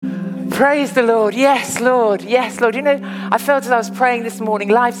Praise the Lord. Yes, Lord. Yes, Lord. You know, I felt as I was praying this morning,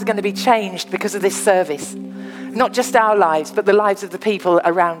 lives are going to be changed because of this service. Not just our lives, but the lives of the people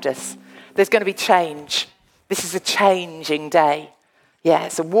around us. There's going to be change. This is a changing day. Yeah,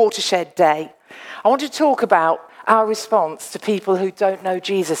 it's a watershed day. I want to talk about our response to people who don't know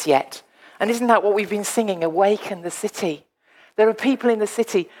Jesus yet. And isn't that what we've been singing? Awaken the city. There are people in the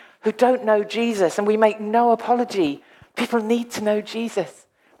city who don't know Jesus, and we make no apology. People need to know Jesus.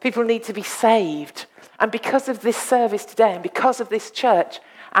 People need to be saved. And because of this service today, and because of this church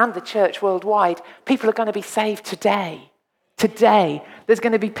and the church worldwide, people are going to be saved today. Today, there's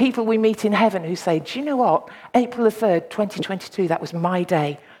going to be people we meet in heaven who say, do you know what? April the 3rd, 2022, that was my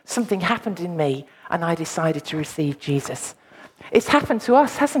day. Something happened in me, and I decided to receive Jesus. It's happened to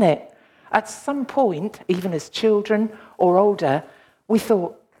us, hasn't it? At some point, even as children or older, we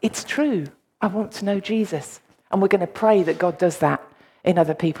thought, it's true. I want to know Jesus. And we're going to pray that God does that in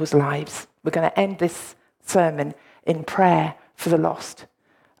other people's lives. We're going to end this sermon in prayer for the lost.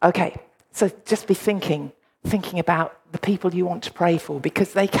 Okay, so just be thinking about the people you want to pray for,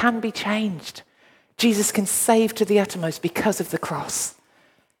 because they can be changed. Jesus can save to the uttermost because of the cross.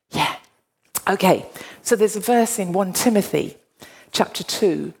 Yeah. Okay, so there's a verse in 1 Timothy chapter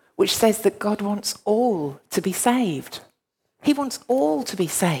 2 which says that God wants all to be saved. He wants all to be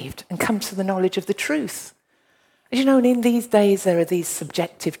saved and come to the knowledge of the truth. As you know, and in these days there are these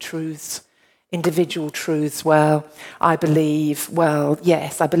subjective truths, individual truths. Well, I believe,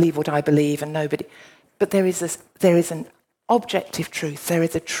 yes, I believe what I believe, and nobody. But there is an objective truth. There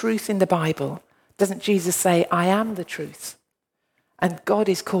is a truth in the Bible. Doesn't Jesus say, I am the truth? And God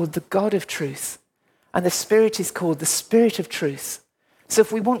is called the God of truth. And the Spirit is called the Spirit of truth. So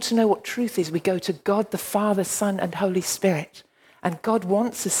if we want to know what truth is, we go to God the Father, Son, and Holy Spirit. And God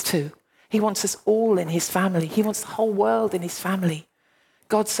wants us to. He wants us all in his family. He wants the whole world in his family.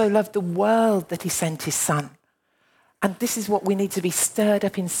 God so loved the world that he sent his Son. And this is what we need to be stirred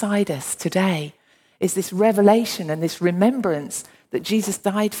up inside us today, is this revelation and this remembrance that Jesus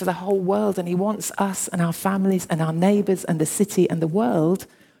died for the whole world, and he wants us and our families and our neighbours and the city and the world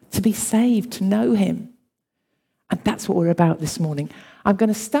to be saved, to know him. And that's what we're about this morning. I'm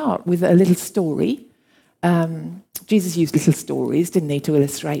going to start with a little story. Jesus used little stories, didn't he, to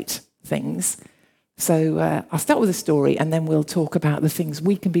illustrate things. So I'll start with a story, and then we'll talk about the things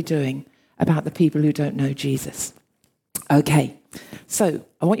we can be doing about the people who don't know Jesus. Okay, so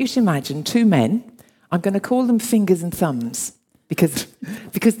I want you to imagine two men. I'm going to call them Fingers and Thumbs because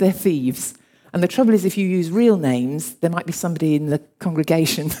they're thieves. And the trouble is, if you use real names, there might be somebody in the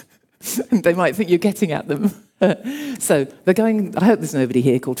congregation and they might think you're getting at them. So they're going, I hope there's nobody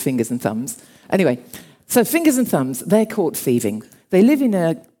here called Fingers and Thumbs. Anyway, so Fingers and Thumbs, they're caught thieving. They live in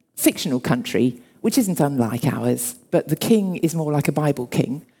a fictional country, which isn't unlike ours, but the king is more like a Bible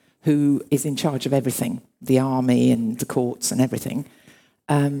king who is in charge of everything, the army and the courts and everything.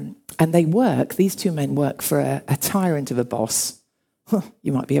 And these two men work for a tyrant of a boss.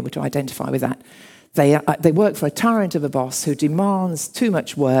 You might be able to identify with that. They work for a tyrant of a boss who demands too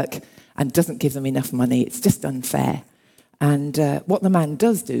much work and doesn't give them enough money. It's just unfair. And what the man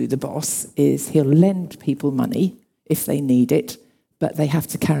does do, the boss, is he'll lend people money if they need it, but they have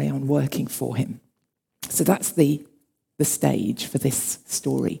to carry on working for him. So that's the stage for this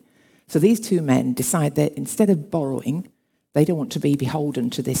story. So these two men decide that instead of borrowing, they don't want to be beholden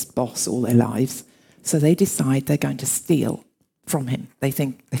to this boss all their lives. So they decide they're going to steal from him. They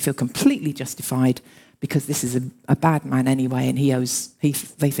feel completely justified because this is a bad man anyway, and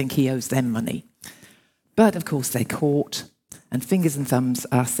they think he owes them money. But of course they're caught, and Fingers and Thumbs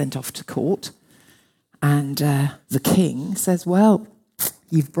are sent off to court. And the king says, well,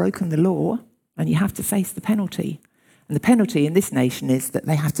 you've broken the law and you have to face the penalty. And the penalty in this nation is that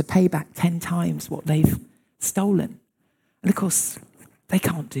they have to pay back 10 times what they've stolen. And of course, they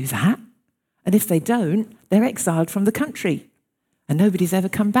can't do that. And if they don't, they're exiled from the country. And nobody's ever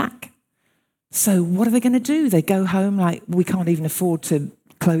come back. So what are they going to do? They go home like, we can't even afford to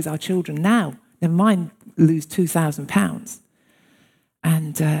clothe our children now. Never mind lose £2,000.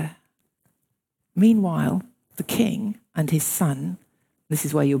 And meanwhile, the king and his son, this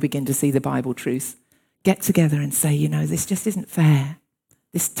is where you'll begin to see the Bible truth, get together and say, this just isn't fair.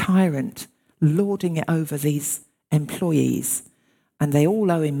 This tyrant lording it over these employees, and they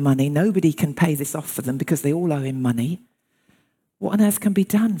all owe him money. Nobody can pay this off for them because they all owe him money. What on earth can be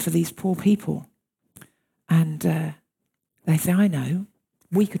done for these poor people? And they say, I know,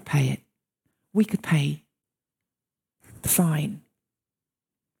 we could pay it. We could pay the fine.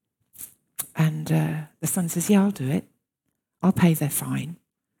 And the son says, yeah, I'll do it. I'll pay their fine.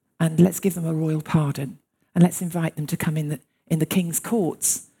 And let's give them a royal pardon. And let's invite them to come in the king's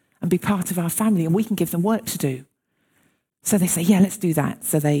courts and be part of our family, and we can give them work to do. So they say, yeah, let's do that.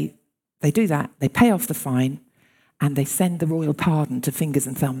 So they do that. They pay off the fine, and they send the royal pardon to Fingers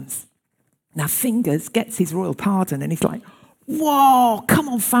and Thumbs. Now, Fingers gets his royal pardon, and he's like, whoa, come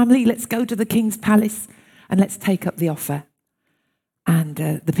on, family, let's go to the king's palace, and let's take up the offer. And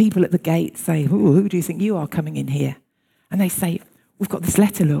the people at the gate say, who do you think you are coming in here? And they say, we've got this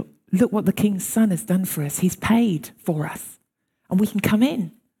letter, look what the king's son has done for us. He's paid for us, and we can come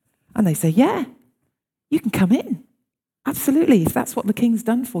in. And they say, yeah, you can come in. Absolutely, if that's what the king's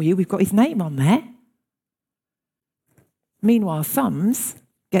done for you, we've got his name on there. Meanwhile, Thumbs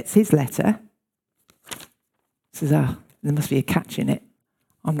gets his letter, says, there must be a catch in it.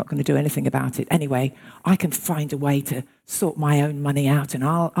 I'm not going to do anything about it. Anyway, I can find a way to sort my own money out, and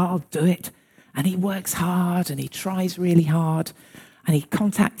I'll do it. And he works hard, and he tries really hard, and he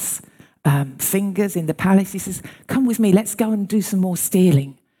contacts Fingers in the palace. He says, come with me, let's go and do some more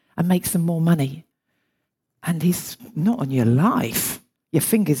stealing and make some more money. And he's, not on your life. Your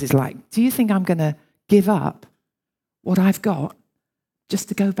Fingers is like, do you think I'm going to give up what I've got just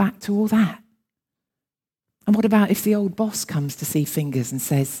to go back to all that? And what about if the old boss comes to see Fingers and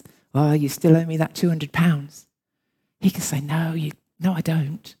says, oh, you still owe me that £200? He can say, no, I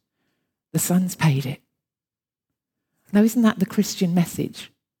don't. The son's paid it. Now, isn't that the Christian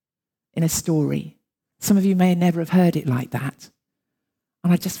message in a story? Some of you may never have heard it like that.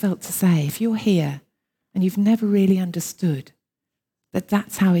 And I just felt to say, if you're here and you've never really understood that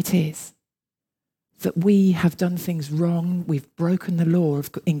that's how it is, that we have done things wrong, we've broken the law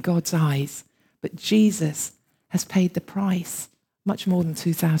in God's eyes, but Jesus has paid the price, much more than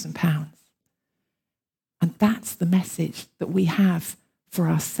 £2,000. And that's the message that we have for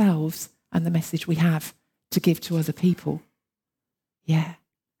ourselves and the message we have to give to other people. Yeah,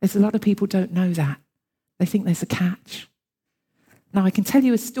 there's a lot of people don't know that. They think there's a catch. Now, I can tell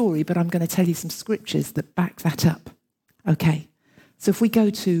you a story, but I'm going to tell you some scriptures that back that up. Okay, so if we go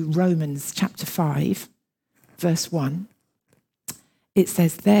to Romans chapter 5, verse 1, it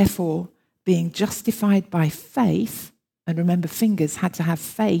says, therefore, being justified by faith, and remember, Fingers had to have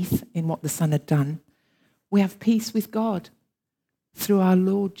faith in what the Son had done, we have peace with God through our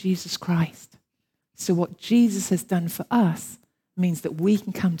Lord Jesus Christ. So what Jesus has done for us means that we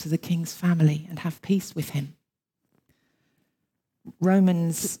can come to the King's family and have peace with him.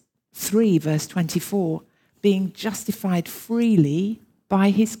 Romans 3, verse 24, being justified freely by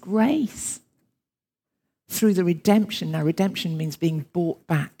his grace through the redemption. Now, redemption means being bought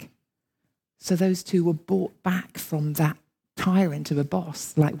back. So those two were bought back from that tyrant of a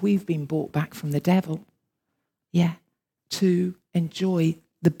boss, like we've been bought back from the devil. Yeah, to enjoy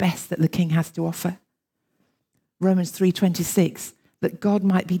the best that the King has to offer. Romans 3:26, that God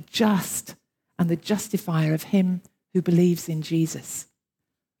might be just and the justifier of him who believes in Jesus.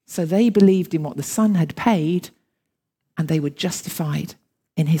 So they believed in what the Son had paid, and they were justified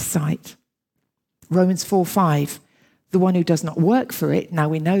in his sight. Romans 4:5, the one who does not work for it. Now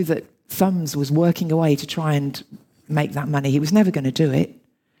we know that Thumbs was working away to try and make that money. He was never going to do it.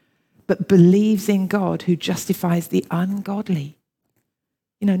 But believes in God who justifies the ungodly.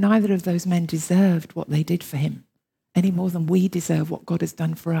 You know, neither of those men deserved what they did for him any more than we deserve what God has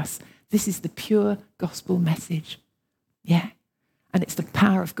done for us. This is the pure gospel message. Yeah. And it's the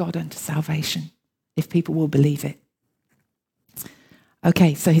power of God unto salvation, if people will believe it.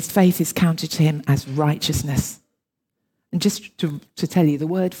 Okay, so his faith is counted to him as righteousness. And just to tell you, the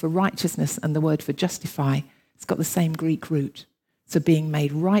word for righteousness and the word for justify, it's got the same Greek root. So being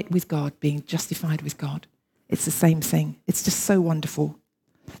made right with God, being justified with God, it's the same thing. It's just so wonderful.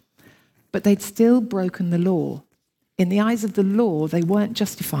 But they'd still broken the law. In the eyes of the law, they weren't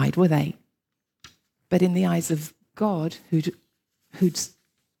justified, were they? But in the eyes of God, who'd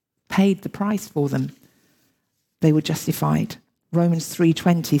paid the price for them, they were justified. Romans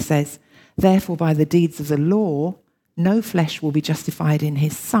 3:20 says, therefore by the deeds of the law, no flesh will be justified in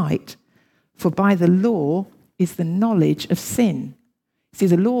his sight, for by the law is the knowledge of sin. See,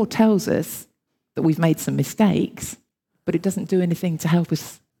 the law tells us that we've made some mistakes, but it doesn't do anything to help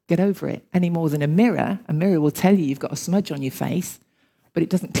us get over it any more than a mirror. A mirror will tell you you've got a smudge on your face, but it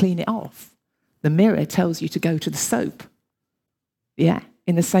doesn't clean it off. The mirror tells you to go to the soap. Yeah,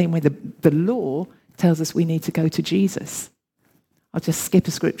 in the same way the law tells us we need to go to Jesus. I'll just skip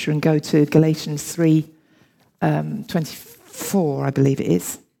a scripture and go to Galatians 3:24, I believe it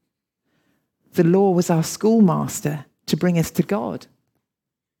is. The law was our schoolmaster to bring us to God,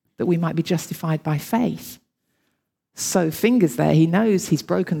 that we might be justified by faith. So Fingers there, he knows he's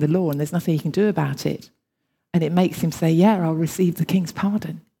broken the law and there's nothing he can do about it. And it makes him say, yeah, I'll receive the King's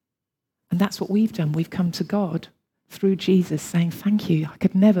pardon. And that's what we've done. We've come to God through Jesus saying, thank you, I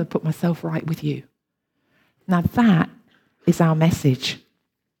could never put myself right with you. Now that is our message,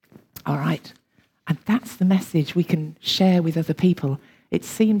 all right? And that's the message we can share with other people. It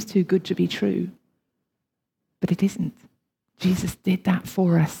seems too good to be true, but it isn't. Jesus did that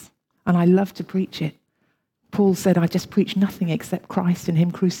for us, and I love to preach it. Paul said, I just preach nothing except Christ and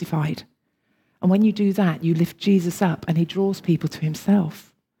him crucified. And when you do that, you lift Jesus up and he draws people to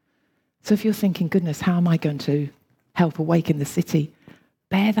himself. So if you're thinking, goodness, how am I going to help awaken the city?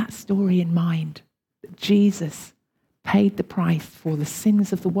 Bear that story in mind, that Jesus paid the price for the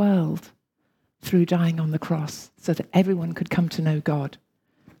sins of the world through dying on the cross so that everyone could come to know God.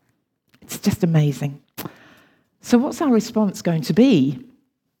 It's just amazing. So what's our response going to be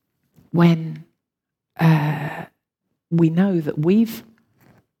when we know that we've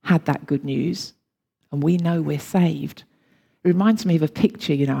had that good news and we know we're saved? It reminds me of a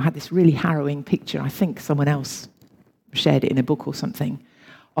picture, I had this really harrowing picture. I think someone else shared it in a book or something,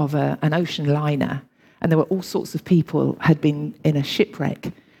 of an ocean liner. And there were all sorts of people had been in a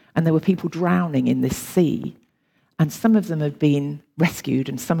shipwreck, and there were people drowning in this sea. And some of them had been rescued,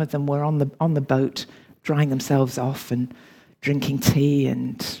 and some of them were on the boat drying themselves off and drinking tea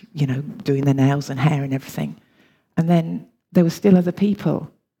and, doing their nails and hair and everything. And then there were still other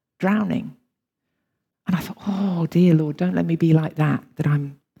people drowning. And I thought, oh, dear Lord, don't let me be like that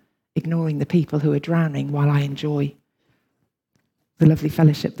I'm ignoring the people who are drowning while I enjoy the lovely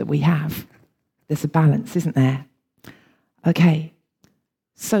fellowship that we have. There's a balance, isn't there? Okay,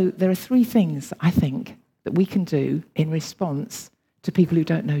 so there are three things, I think, that we can do in response to people who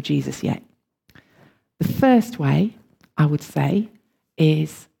don't know Jesus yet. The first way, I would say,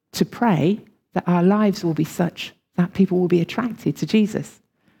 is to pray that our lives will be such that people will be attracted to Jesus,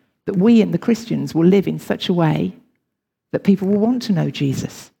 that we and the Christians will live in such a way that people will want to know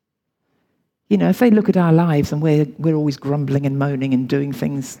Jesus. If they look at our lives and we're always grumbling and moaning and doing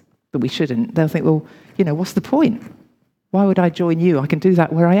things that we shouldn't, they'll think, well, what's the point? Why would I join you? I can do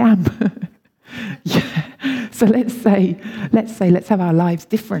that where I am. Yeah. So let's have our lives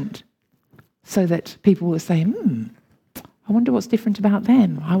different so that people will say, I wonder what's different about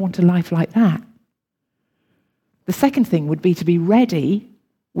them. I want a life like that. The second thing would be to be ready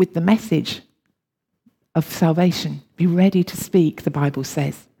with the message of salvation. Be ready to speak, the Bible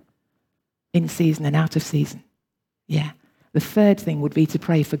says, in season and out of season. Yeah. The third thing would be to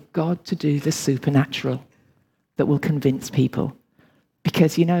pray for God to do the supernatural that will convince people.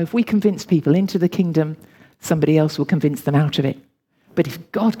 Because, if we convince people into the kingdom, somebody else will convince them out of it. But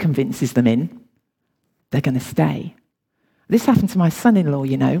if God convinces them in, they're going to stay. This happened to my son-in-law,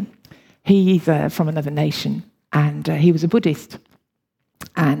 He's from another nation, and he was a Buddhist.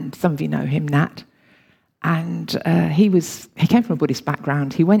 And some of you know him, Nat. And he came from a Buddhist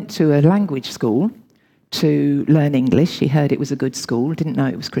background. He went to a language school to learn English. He heard it was a good school, didn't know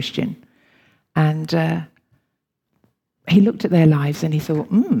it was Christian. And he looked at their lives and he thought,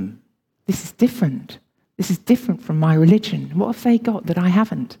 this is different. This is different from my religion. What have they got that I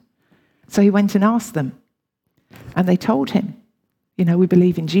haven't? So he went and asked them. And they told him, we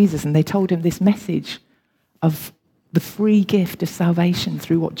believe in Jesus. And they told him this message of the free gift of salvation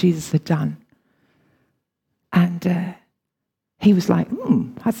through what Jesus had done. And he was like,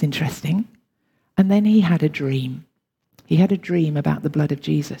 that's interesting. And then he had a dream. He had a dream about the blood of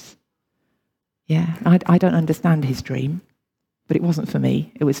Jesus. Yeah, I don't understand his dream, but it wasn't for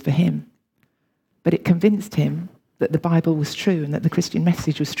me, it was for him. But it convinced him that the Bible was true and that the Christian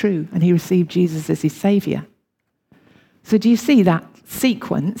message was true, and he received Jesus as his saviour. So do you see that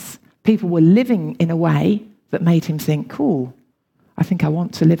sequence? People were living in a way that made him think, cool, I think I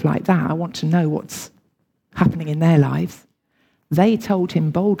want to live like that. I want to know what's happening in their lives. They told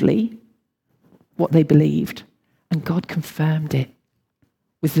him boldly what they believed, and God confirmed it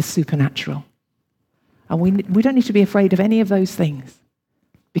with the supernatural. And we don't need to be afraid of any of those things,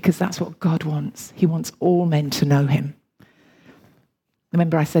 because that's what God wants. He wants all men to know him.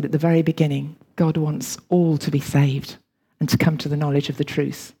 Remember I said at the very beginning, God wants all to be saved and to come to the knowledge of the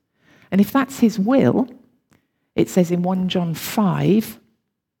truth. And if that's his will, it says in 1 John 5,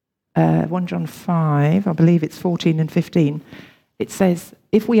 I believe it's 14 and 15, it says,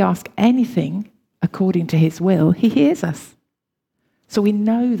 if we ask anything according to his will, he hears us. So we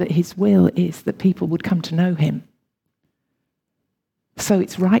know that his will is that people would come to know him. So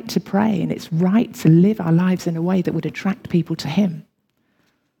it's right to pray, and it's right to live our lives in a way that would attract people to him.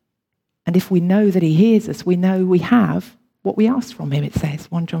 And if we know that he hears us, we know we have what we asked from him, it says,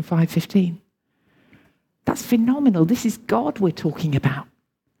 1 John 5:15. That's phenomenal. This is God we're talking about.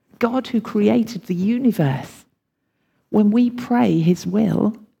 God who created the universe. When we pray his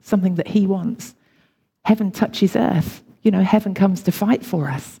will, something that he wants, heaven touches earth. Heaven comes to fight for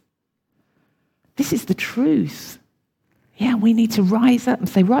us. This is the truth. Yeah, we need to rise up and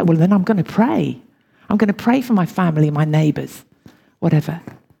say, right, well, then I'm going to pray. I'm going to pray for my family, my neighbours, whatever.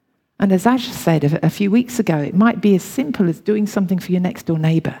 And as Ash said a few weeks ago, it might be as simple as doing something for your next door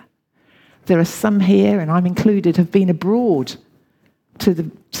neighbour. There are some here, and I'm included, have been abroad to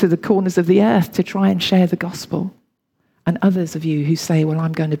the corners of the earth to try and share the gospel. And others of you who say, well,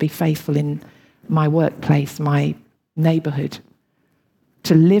 I'm going to be faithful in my workplace, my neighbourhood,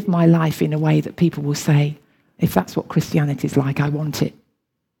 to live my life in a way that people will say, if that's what Christianity is like, I want it.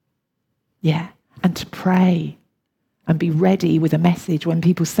 Yeah. And to pray and be ready with a message when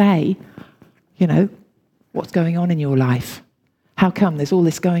people say, what's going on in your life? How come there's all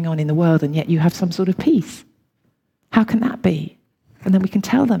this going on in the world and yet you have some sort of peace? How can that be? And then we can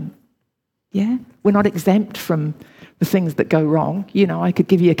tell them. Yeah? We're not exempt from the things that go wrong. I could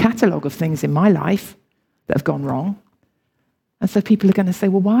give you a catalogue of things in my life that have gone wrong. And so people are going to say,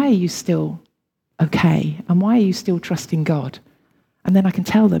 well, why are you still okay? And why are you still trusting God? And then I can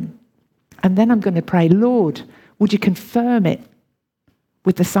tell them. And then I'm going to pray, Lord, would you confirm it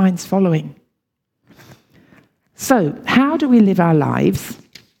with the signs following? So how do we live our lives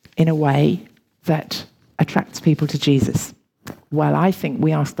in a way that attracts people to Jesus? Well, I think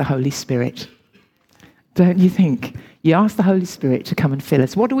we ask the Holy Spirit. Don't you think? You ask the Holy Spirit to come and fill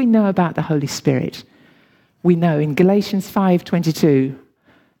us. What do we know about the Holy Spirit? We know in Galatians 5:22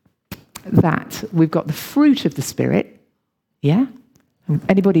 that we've got the fruit of the Spirit. Yeah?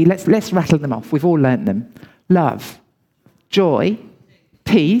 Anybody, let's rattle them off. We've all learnt them. Love, joy,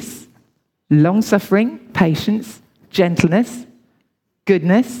 peace, long-suffering, patience, gentleness,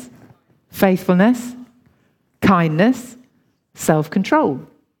 goodness, faithfulness, kindness, self-control.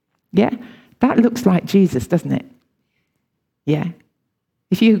 Yeah? That looks like Jesus, doesn't it? Yeah?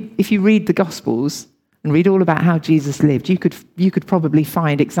 If you read the Gospels and read all about how Jesus lived, you could probably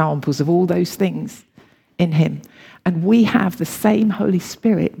find examples of all those things in him. And we have the same Holy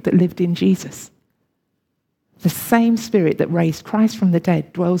Spirit that lived in Jesus. The same Spirit that raised Christ from the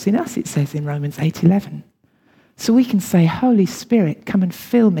dead dwells in us, it says in Romans 8:11. So we can say, Holy Spirit, come and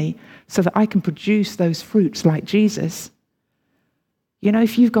fill me so that I can produce those fruits like Jesus.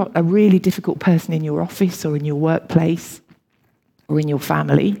 If you've got a really difficult person in your office or in your workplace or in your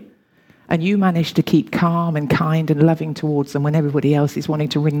family, and you manage to keep calm and kind and loving towards them when everybody else is wanting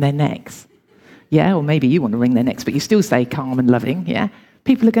to wring their necks, yeah, or maybe you want to wring their necks, but you still stay calm and loving, yeah,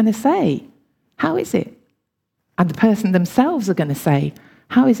 people are going to say, how is it? And the person themselves are going to say,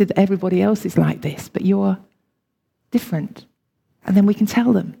 how is it that everybody else is like this, but you're different? And then we can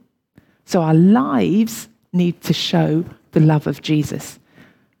tell them. So our lives need to show the love of Jesus.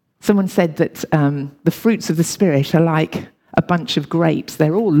 Someone said that the fruits of the Spirit are like a bunch of grapes.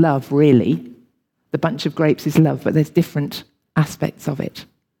 They're all love, really. The bunch of grapes is love, but there's different aspects of it.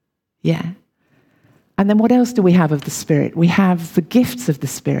 Yeah. And then what else do we have of the Spirit? We have the gifts of the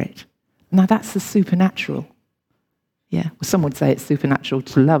Spirit. Now that's the supernatural. Yeah. Well, some would say it's supernatural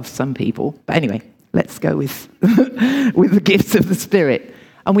to love some people. But anyway, let's go with, with the gifts of the Spirit.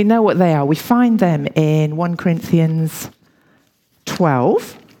 And we know what they are. We find them in 1 Corinthians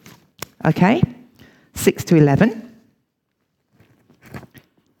 12, okay, 6 to 11.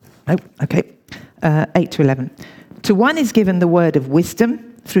 Oh, okay, 8 to 11. To one is given the word of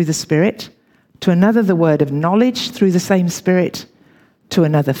wisdom through the Spirit, to another the word of knowledge through the same Spirit, to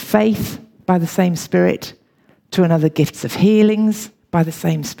another faith by the same Spirit, to another gifts of healings by the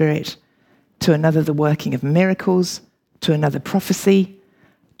same Spirit, to another the working of miracles, to another prophecy,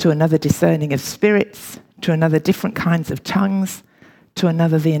 to another discerning of spirits, to another different kinds of tongues, to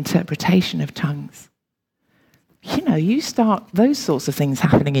another the interpretation of tongues. You start those sorts of things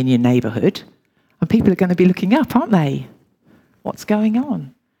happening in your neighbourhood, and people are going to be looking up, aren't they? What's going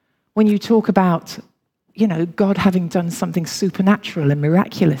on? When you talk about, God having done something supernatural and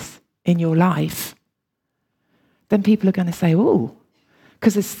miraculous in your life, then people are going to say, oh,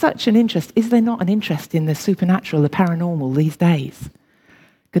 because there's such an interest. Is there not an interest in the supernatural, the paranormal these days?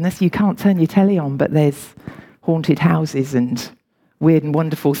 Goodness, you can't turn your telly on, but there's haunted houses and weird and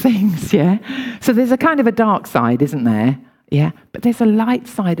wonderful things, yeah? So there's a kind of a dark side, isn't there? Yeah? But there's a light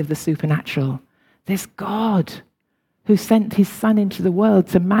side of the supernatural. There's God who sent his Son into the world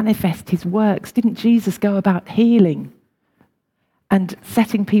to manifest his works. Didn't Jesus go about healing and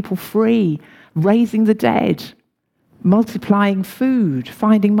setting people free, raising the dead, multiplying food,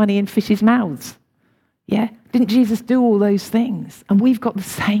 finding money in fishes' mouths? Yeah? Didn't Jesus do all those things? And we've got the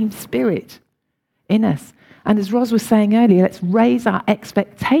same Spirit in us. And as Ros was saying earlier, let's raise our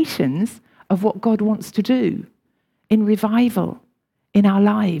expectations of what God wants to do in revival in our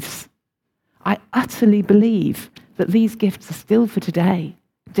lives. I utterly believe that these gifts are still for today,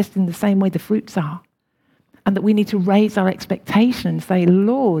 just in the same way the fruits are. And that we need to raise our expectation and say,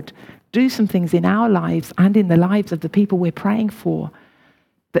 Lord, do some things in our lives and in the lives of the people we're praying for,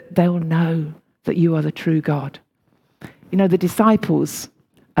 that they'll know that you are the true God. You know, the disciples,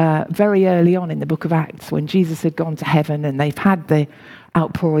 very early on in the book of Acts, when Jesus had gone to heaven and they've had the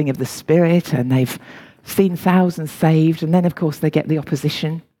outpouring of the Spirit and they've seen thousands saved, and then, of course, they get the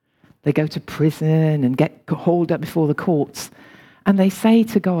opposition. They go to prison and get hauled up before the courts. And they say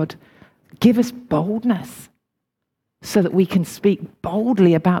to God, give us boldness so that we can speak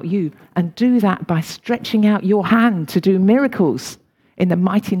boldly about you, and do that by stretching out your hand to do miracles in the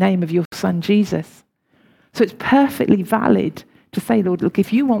mighty name of your Son, Jesus. So it's perfectly valid to say, Lord, look,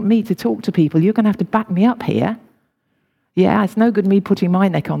 if you want me to talk to people, you're going to have to back me up here. Yeah, it's no good me putting my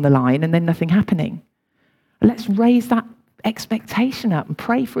neck on the line and then nothing happening. Let's raise that expectation up and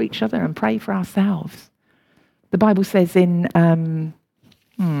pray for each other and pray for ourselves. The Bible says in, let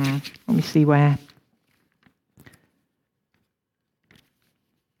me see where.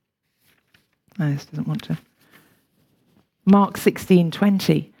 No, this doesn't want to. Mark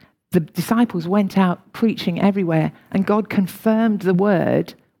 16:20. The disciples went out preaching everywhere, and God confirmed the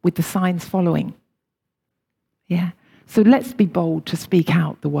word with the signs following. Yeah. So let's be bold to speak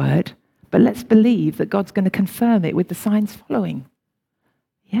out the word, but let's believe that God's going to confirm it with the signs following.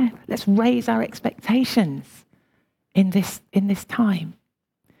 Yeah. Let's raise our expectations in this time.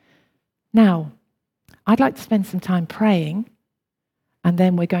 Now, I'd like to spend some time praying, and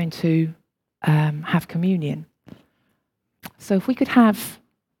then we're going to have communion. So if we could have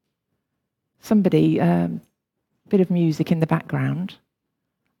somebody, bit of music in the background.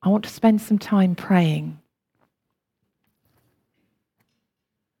 I want to spend some time praying.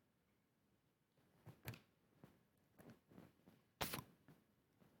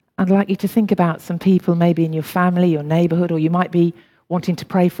 I'd like you to think about some people maybe in your family, your neighborhood, or you might be wanting to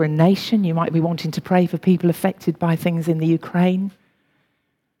pray for a nation. You might be wanting to pray for people affected by things in the Ukraine.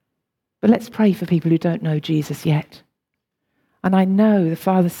 But let's pray for people who don't know Jesus yet. And I know the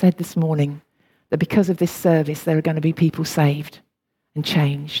Father said this morning that because of this service, there are going to be people saved and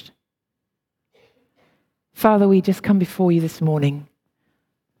changed. Father, we just come before you this morning.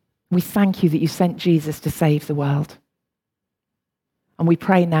 We thank you that you sent Jesus to save the world. And we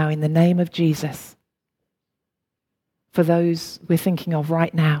pray now in the name of Jesus for those we're thinking of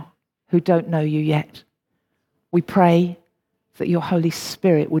right now who don't know you yet. We pray that your Holy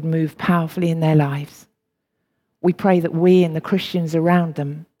Spirit would move powerfully in their lives. We pray that we and the Christians around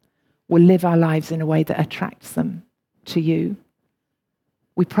them will live our lives in a way that attracts them to you.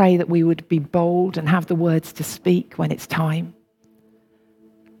 We pray that we would be bold and have the words to speak when it's time.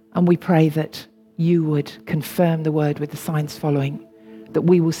 And we pray that you would confirm the word with the signs following, that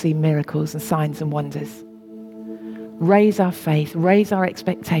we will see miracles and signs and wonders. Raise our faith, raise our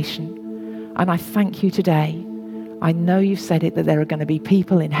expectation. And I thank you today. I know you've said it, that there are going to be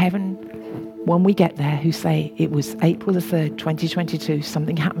people in heaven when we get there who say, it was April the 3rd, 2022,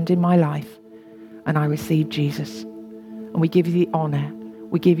 something happened in my life and I received Jesus. And we give you the honor,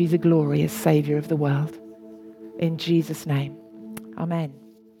 we give you the glory as Savior of the world. In Jesus' name, amen.